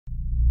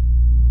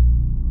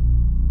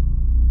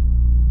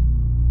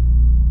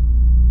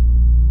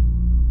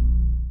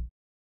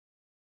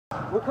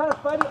kind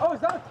of fighting. Oh,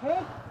 is that a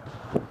tank?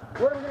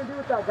 What are we going to do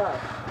with that guy?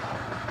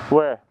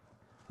 Where?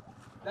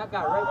 That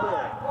guy right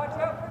there. Watch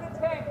out for the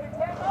tank. The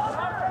tank is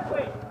not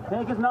friendly.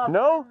 Tank is not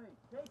No?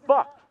 friendly.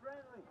 Fuck.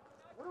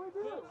 What do we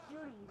do?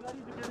 Shoot it. You got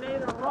either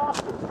grenade or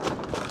rocket.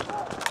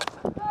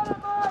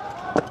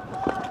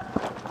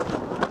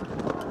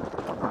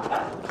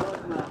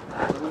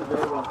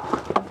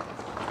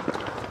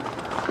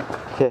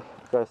 Okay,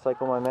 gotta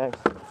cycle my mags.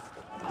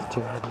 It's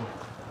too heavy.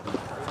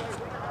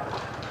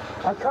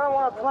 I kind of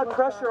want to apply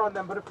pressure on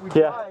them, but if we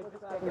die, just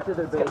get into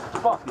their base.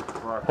 Fuck it.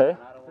 Hey?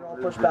 They're all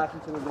pushed back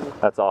into the base.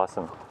 That's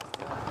awesome.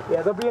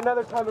 Yeah, there'll be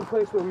another time and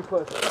place where we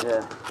push.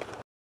 Yeah.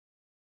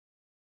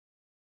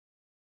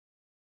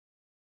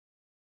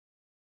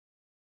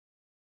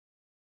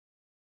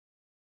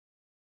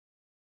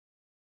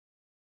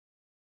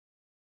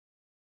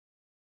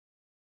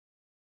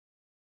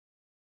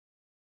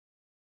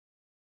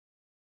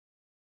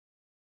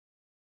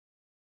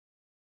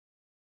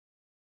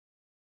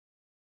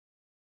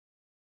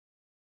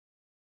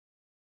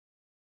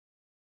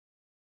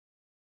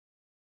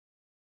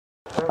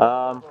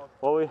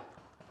 Well,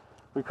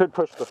 we could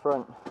push the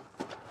front.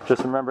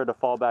 Just remember to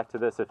fall back to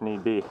this if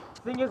need be.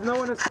 The thing is, no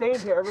one has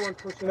stayed here.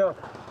 Everyone's pushing up.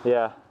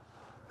 Yeah.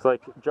 It's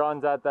like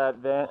John's at that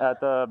van,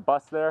 at the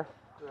bus there.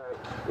 Right.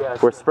 Yeah.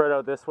 We're spread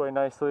out this way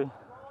nicely.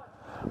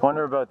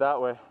 Wonder about that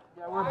way.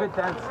 Yeah, we're a bit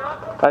dense.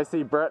 I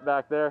see Brett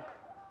back there.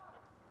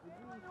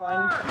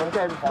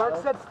 Okay,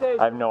 Mark said stay.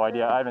 I have no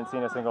idea. I haven't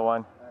seen a single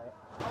one.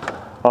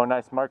 Oh,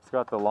 nice. Mark's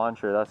got the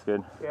launcher. That's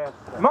good. Yeah.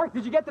 Mark,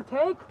 did you get the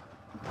tank?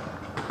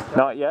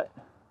 Not yet.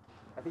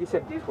 I think he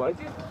said twice.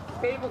 Just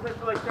stables it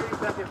for like 30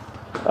 seconds.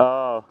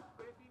 Oh.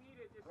 But if you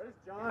need it,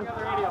 just John. The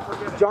other radio,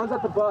 forget it. John's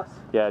at the bus.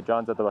 Yeah,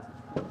 John's at the bus.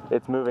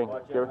 It's moving.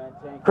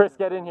 Chris,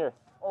 get in here.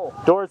 Oh.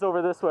 Doors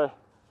over this way.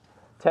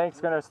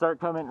 Tank's gonna start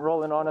coming,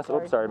 rolling on us.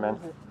 Oops, sorry, man.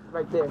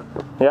 Right there.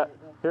 Yeah.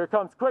 Here it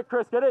comes. Quick,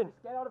 Chris, get in.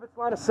 Get out of its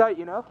line of sight,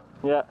 you know?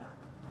 Yeah.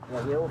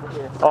 Yeah, get over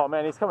here. Oh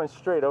man, he's coming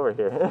straight over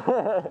here.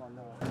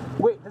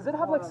 Wait, does it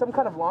have like some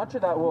kind of launcher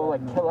that will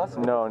like kill us?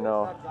 No.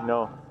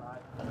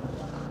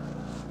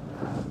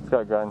 It's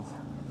got guns.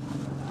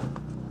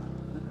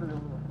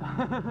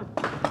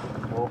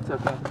 Oh, it's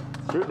okay.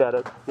 Shoot at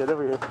it. Get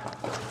over here.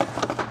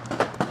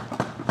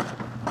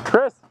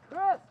 Chris!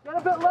 Chris, get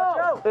a bit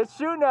low! It's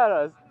shooting at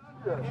us.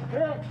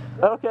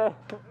 Okay.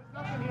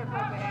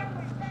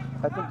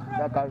 I think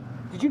that guy.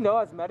 Did you know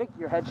as medic,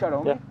 your headshot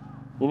only? Yeah.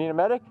 You need a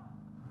medic?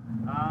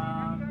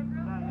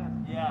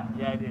 Yeah,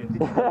 I did.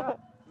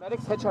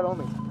 Medic's headshot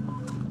only.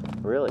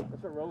 Really?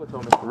 That's what Rolla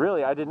told me.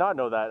 Really? I did not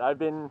know that. I've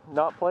been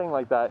not playing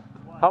like that.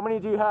 How many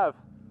do you have?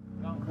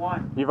 Got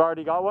one. You've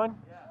already got one?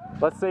 Yeah.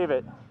 Let's save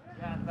it.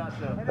 Yeah, I thought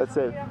so. Let's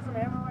save. You have some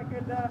ammo I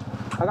could,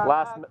 I got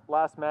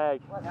Last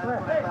mag.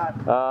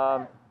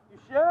 You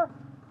sure?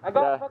 I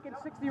got Yeah. fucking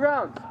 60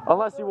 rounds.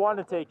 Unless you want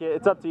to take it,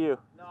 it's up to you.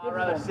 No, I'd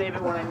rather save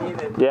it when I need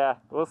it. Yeah,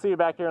 we'll see you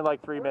back here in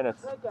like 3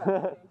 minutes.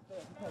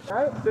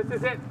 Right? This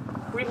is it.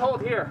 We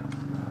hold here.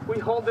 We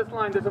hold this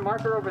line. There's a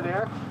marker over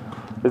there.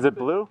 Is it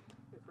blue?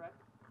 It's red.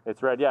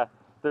 It's red, yeah. Keep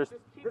There's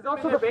them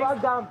also in the their base.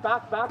 flag down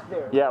back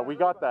there. Yeah, we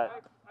got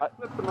that. I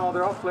flipped them all.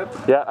 They're all flipped.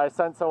 Yeah, I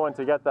sent someone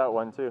to get that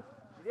one too.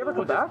 Did you ever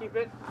We'll come back? just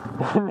keep it.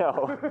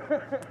 No.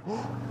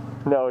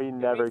 No, he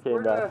never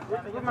came back.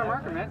 Where's my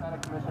marker, man?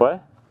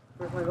 What?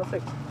 Where's my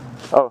Milsig?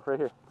 Oh, right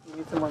here. You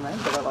need some more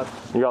mags? I got lots.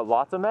 You got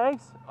lots of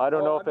mags? I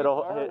don't know if it has I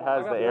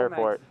got the more air mags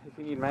for it. If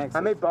you need mags. I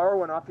may borrow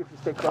one off you if you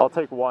stay close. I'll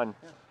take one.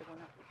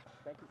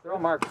 They're all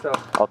marked, so.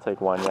 I'll take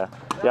one, yeah.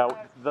 Yeah,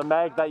 the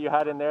mag that you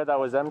had in there that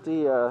was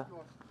empty,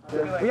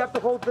 We have to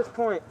hold this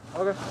point.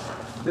 Okay.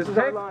 This is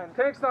our line.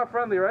 tank's not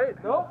friendly, right?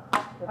 Nope.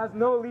 It has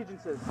no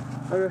allegiances.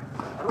 Okay.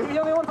 Are we the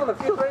only ones on the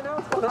field right now?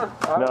 What's going on?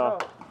 I don't No.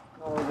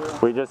 know.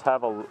 we just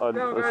have a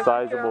guys,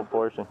 sizable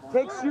portion.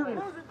 Take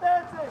shooting.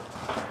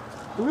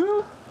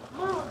 Blue?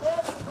 Blue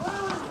is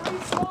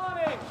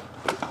respawning!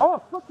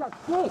 Oh, fuck that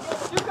snake.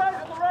 You guys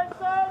on the right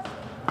side?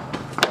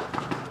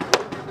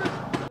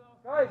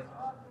 Guys.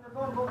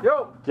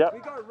 Yo. Yep. We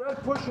got red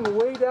pushing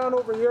way down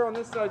over here on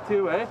this side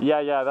too, eh?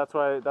 Yeah, that's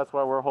why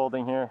we're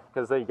holding here,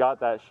 because they got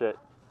that shit.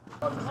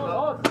 There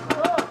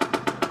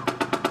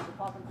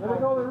we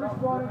go, they're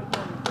respawning.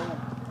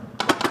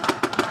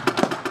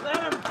 Let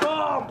him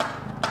bomb!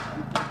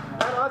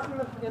 That us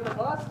in the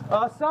bus?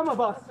 Some of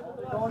us.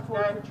 They're going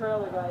towards the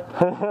trailer, guys.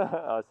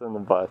 Us in the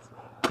bus.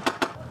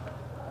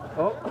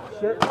 Oh,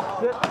 shit.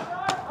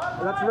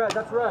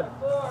 That's red.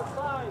 4,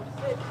 5,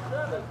 6,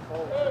 7,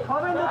 8.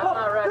 Come in, That's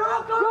not red.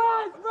 Guys,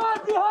 run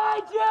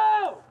behind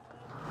you!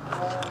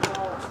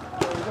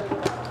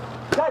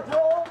 Guys,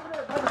 roll over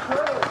there by the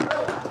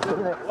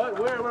trailer. What?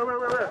 Where?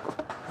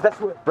 That's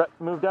where. Brett,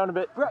 move down a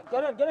bit. Brett,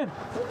 get in.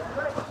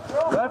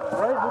 Left,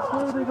 right, which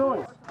way are they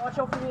going? Watch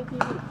out for the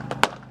ATV.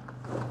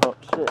 Oh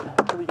shit.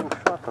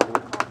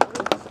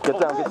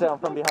 Get down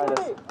from behind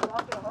us.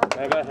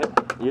 I got hit.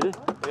 You did?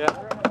 Yeah.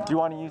 Do you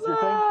want to use your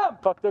thing?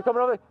 Fuck, they're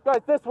coming over there.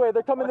 Guys, this way.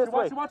 They're coming this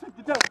way. Watch it.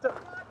 Get down.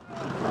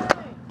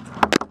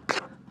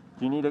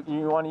 Do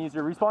you want to use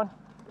your respawn?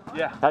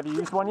 Yeah. Have you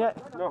used one yet?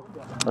 No.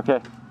 Okay.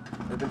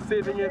 I've been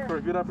saving it for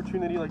a good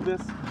opportunity like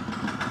this.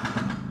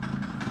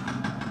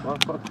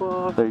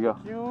 There you go.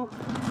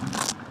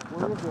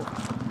 Where is it?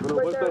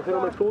 What did I hit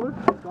on my shoulder?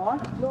 Gone?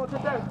 No, it's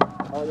right there.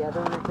 Oh yeah,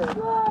 there it is.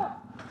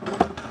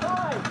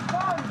 Guys,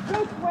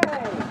 this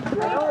way!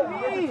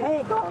 There's a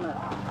tank on it.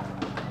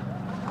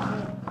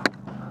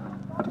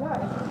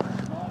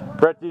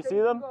 Brett, do you see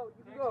them?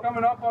 It's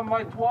coming up on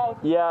my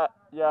 12. Yeah,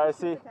 I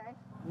see.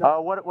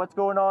 What's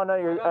going on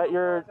at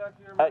your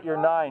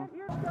 9?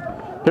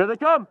 Here they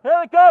come!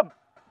 Here they come!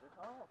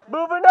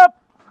 Moving up!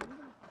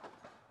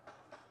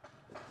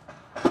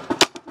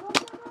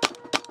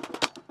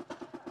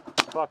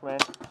 Fuck, man.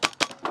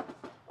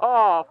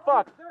 Oh,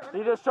 fuck.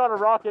 He just shot a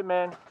rocket,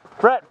 man.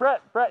 Brett,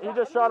 he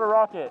just shot a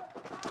rocket.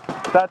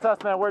 That's us,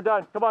 man. We're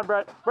done. Come on,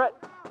 Brett.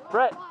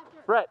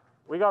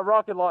 We got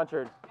rocket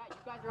launchered. Yeah, you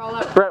guys are all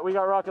up. Brett, we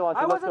got rocket launchered.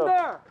 I Let's wasn't go.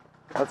 there.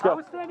 Let's I go.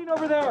 was standing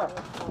over there.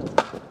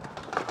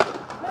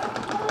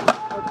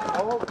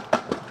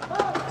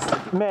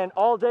 Man,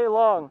 all day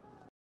long.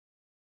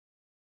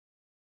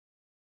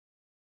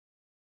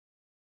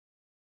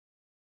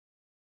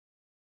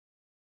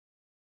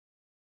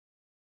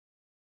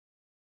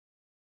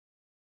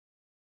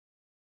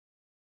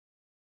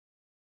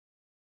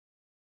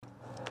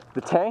 The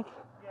tank?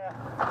 Yeah.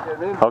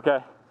 Get in. Okay.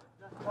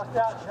 Watch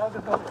out. Hug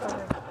is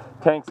coming.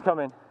 Tank's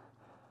coming.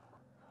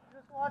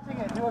 Just watching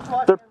it. He was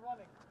watching They're- and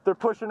running. They're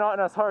pushing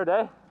on us hard,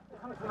 eh?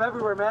 It comes from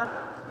everywhere, man.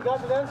 You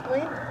got the ends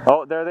clean?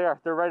 Oh, there they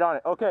are. They're right on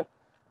it. Okay.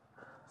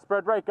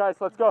 Spread right, guys.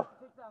 Let's go.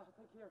 Take that.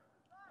 Take here.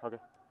 Okay.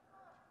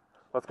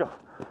 Let's go.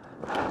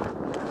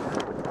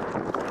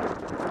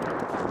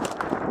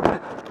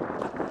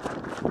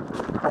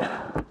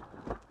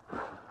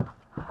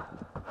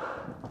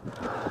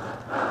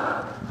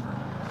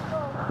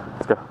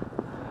 Let's go.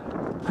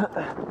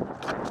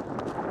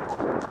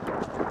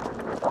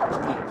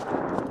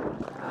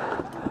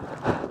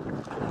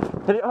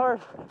 Hit it hard.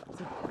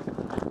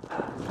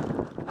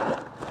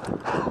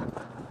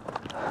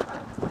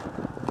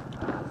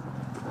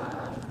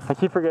 I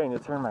keep forgetting to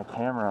turn my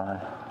camera on.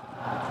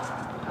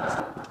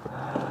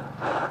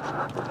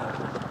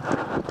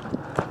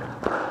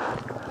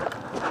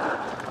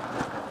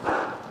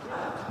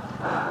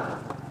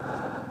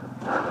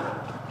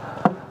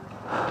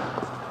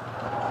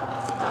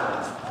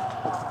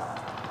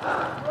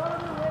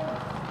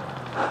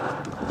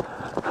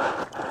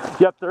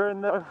 Yep, they're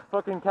in the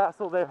fucking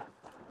castle there.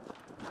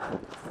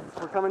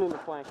 We're coming into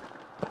flank.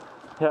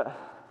 Yeah.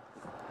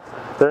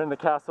 They're in the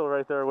castle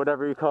right there,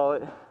 whatever you call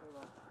it.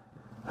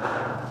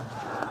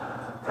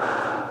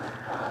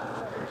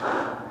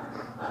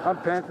 I'm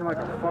panting like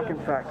a fucking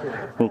fat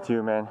kid. Me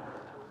too, man.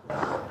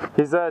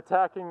 He's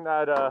attacking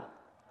that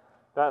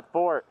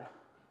fort.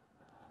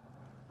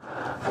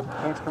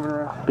 Tank's coming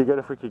around. Be good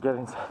if we could get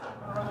inside.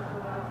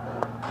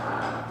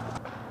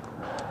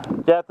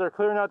 Yeah, if they're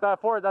clearing out that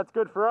fort, that's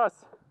good for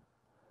us.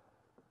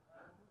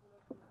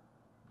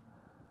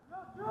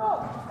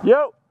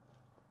 Yo!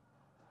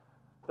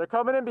 They're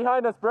coming in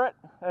behind us, Brett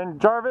and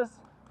Jarvis.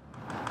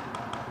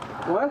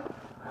 What?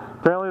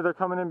 Apparently they're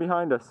coming in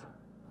behind us.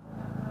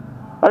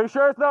 Are you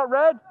sure it's not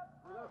red?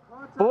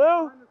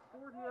 Blue?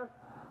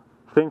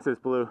 Thinks it's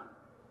blue.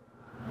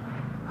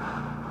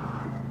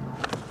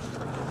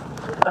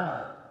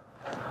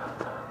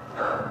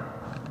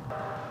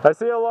 I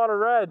see a lot of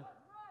red.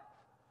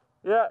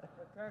 Yeah.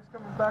 The tank's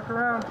coming back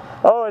around.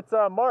 Oh, it's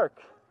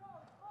Mark.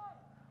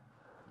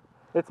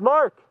 It's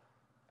Mark.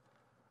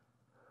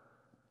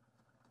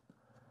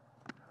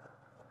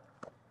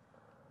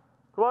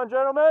 Come on,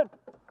 gentlemen.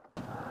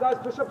 Guys,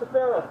 push up the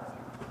Pharaoh.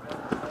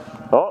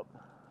 Oh.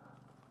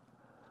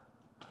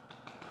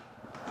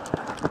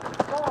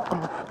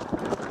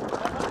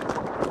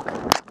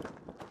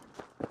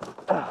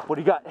 What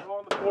do you got? They're all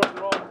on the fort.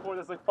 They're all on the fort.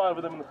 There's like 5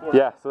 of them in the fort.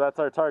 Yeah, so that's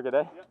our target,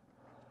 eh? Yep.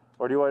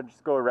 Or do you want to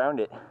just go around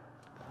it?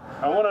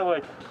 I want to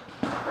like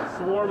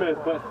swarm it,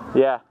 but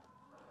Yeah.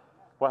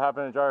 What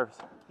happened to Jarvis?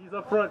 he's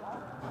up front.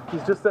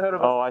 He's just ahead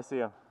of us. Oh, I see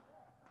him.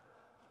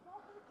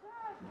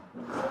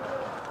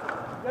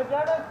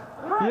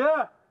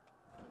 Yeah.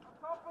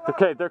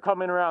 Okay, they're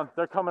coming around.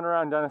 They're coming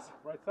around, Dennis.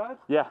 Right side?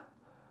 Yeah.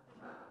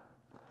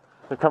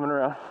 They're coming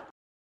around.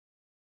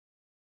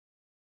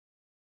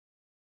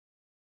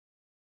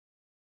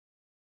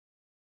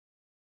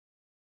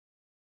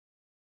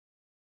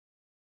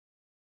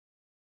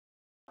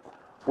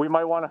 We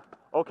might want to.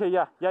 Okay,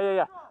 yeah.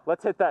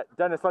 Let's hit that.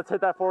 Dennis, let's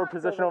hit that forward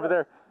position over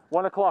there.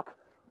 1 o'clock.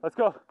 Let's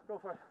go. Go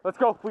for it. Let's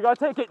go. We got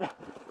to take it.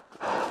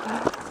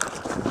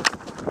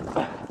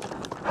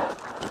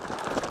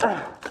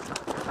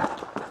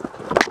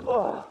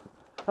 Oh,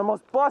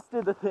 almost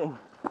busted the thing.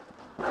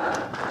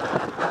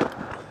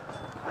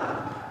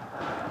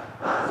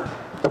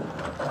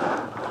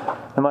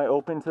 Am I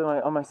open to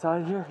on my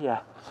side here?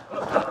 Yeah.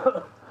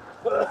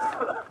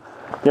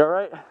 You all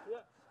right? Yeah.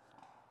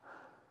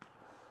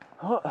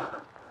 Oh.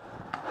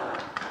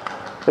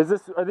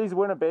 Are these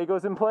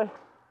Winnebagos in play?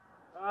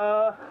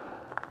 I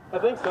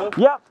think so.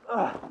 Yep.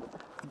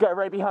 Guy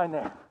right behind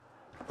there.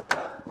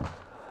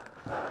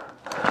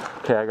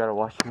 Okay, I gotta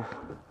watch you.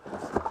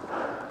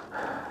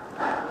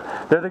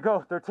 There they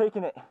go. They're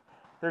taking it.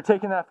 They're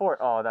taking that fort.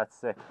 Oh, that's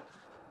sick.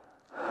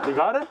 You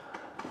got it?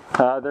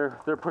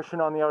 They're pushing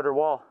on the outer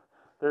wall.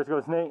 There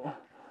goes Nate.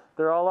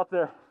 They're all up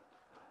there.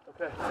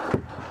 Okay.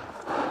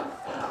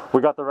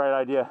 We got the right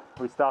idea.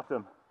 We stopped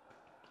them.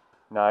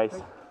 Nice.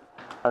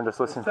 I'm just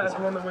listening. That's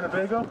one the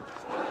Winnebago.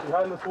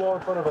 Behind this wall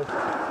in front of us.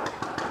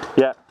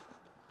 Yeah.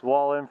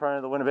 Wall in front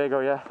of the Winnebago,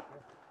 yeah.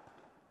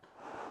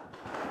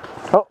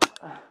 Oh,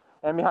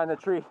 and behind the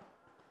tree.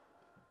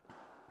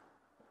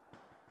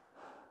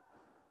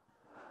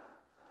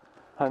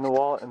 Behind the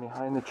wall and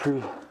behind the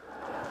tree.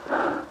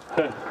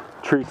 Okay.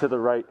 Tree to the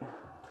right.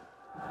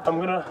 I'm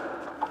gonna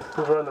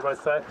move around the right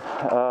side.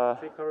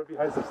 Take cover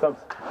behind some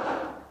stumps.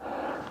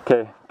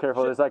 Okay,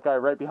 careful. There's that guy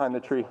right behind the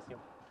tree.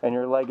 And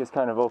your leg is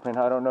kind of open.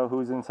 I don't know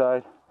who's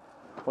inside.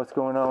 What's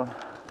going on?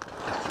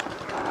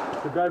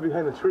 The guy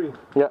behind the tree.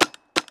 Yeah.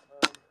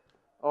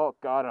 Oh,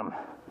 got him.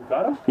 You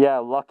got him? Yeah,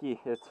 lucky.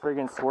 It's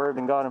friggin' swerved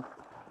and got him.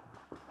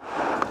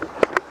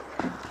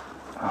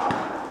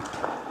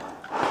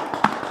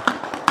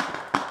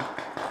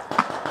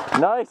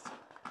 Nice.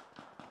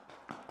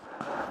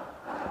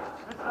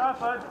 Good job,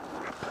 bud.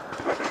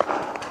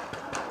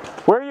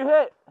 Where you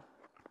hit?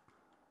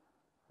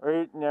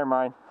 Never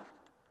mind.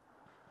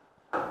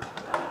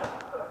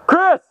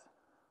 Chris!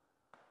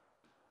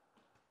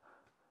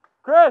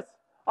 Chris!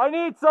 I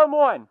need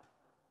someone!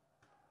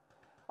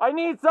 I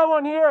need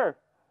someone here!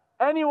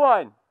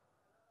 Anyone!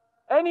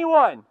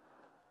 Anyone!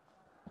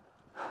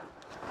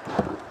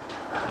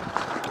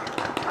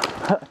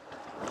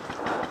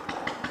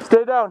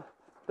 Stay down.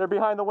 They're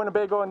behind the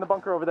Winnebago in the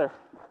bunker over there.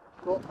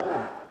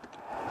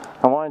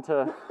 I wanted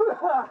to...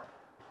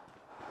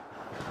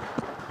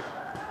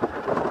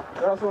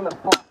 They're also in the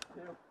bus,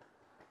 too.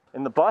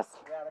 In the bus?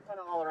 Yeah, they're kind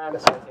of all around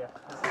us right here.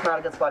 This is not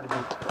a good spot to be.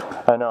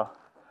 I know.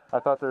 I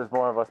thought there was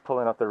more of us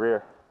pulling up the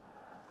rear.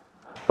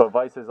 But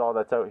V.I.C.E is all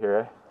that's out here,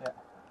 eh?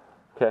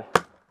 Yeah. Okay.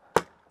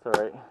 It's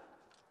alright.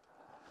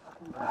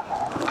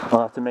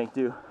 I'll have to make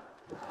do.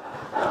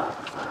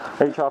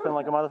 Are you chopping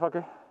like a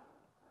motherfucker?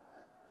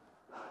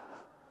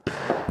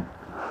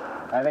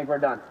 I think we're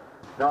done.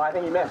 No, I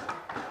think he missed.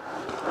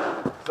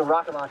 There's a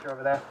rocket launcher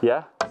over there.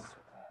 Yeah?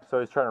 So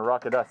he's trying to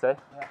rocket us, eh?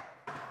 Yeah.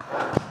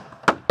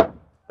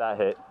 That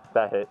hit.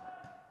 That hit.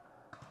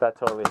 That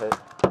totally hit.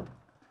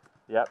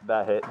 Yep,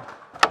 that hit.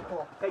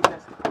 Cool. Take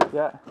this.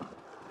 Yeah.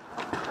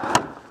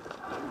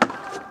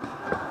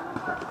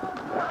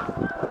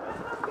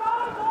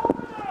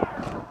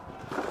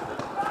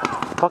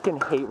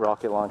 Fucking hate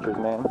rocket launchers,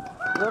 man.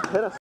 They'll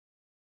hit us.